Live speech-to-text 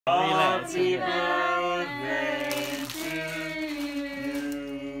Happy birthday to you.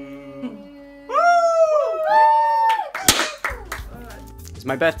 It was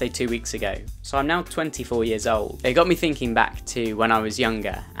my birthday 2 weeks ago, so I'm now 24 years old. It got me thinking back to when I was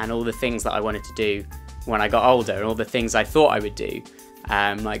younger and all the things that I wanted to do when I got older and all the things I thought I would do,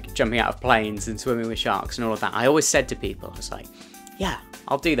 like jumping out of planes and swimming with sharks and all of that. I always said to people, I was like, yeah,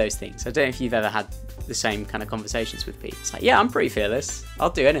 I'll do those things. I don't know if you've ever had the same kind of conversations with people. It's like, yeah, I'm pretty fearless.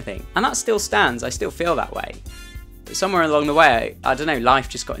 I'll do anything. And that still stands. I still feel that way. But somewhere along the way, I don't know, life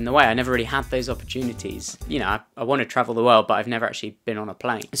just got in the way. I never really had those opportunities. You know, I want to travel the world, but I've never actually been on a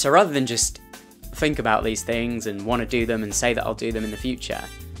plane. So rather than just think about these things and want to do them and say that I'll do them in the future,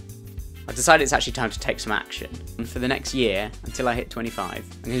 I decided it's actually time to take some action. And for the next year, until I hit 25,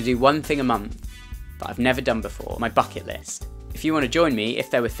 I'm going to do one thing a month that I've never done before, my bucket list. If you want to join me, if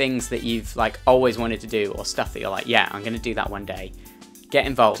there were things that you've always wanted to do or stuff that you're like, yeah, I'm going to do that one day, get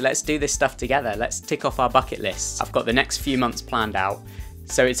involved. Let's do this stuff together. Let's tick off our bucket lists. I've got the next few months planned out,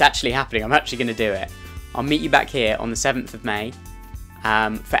 so it's actually happening. I'm actually going to do it. I'll meet you back here on the 7th of May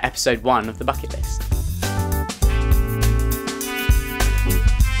for episode 1 of the bucket list.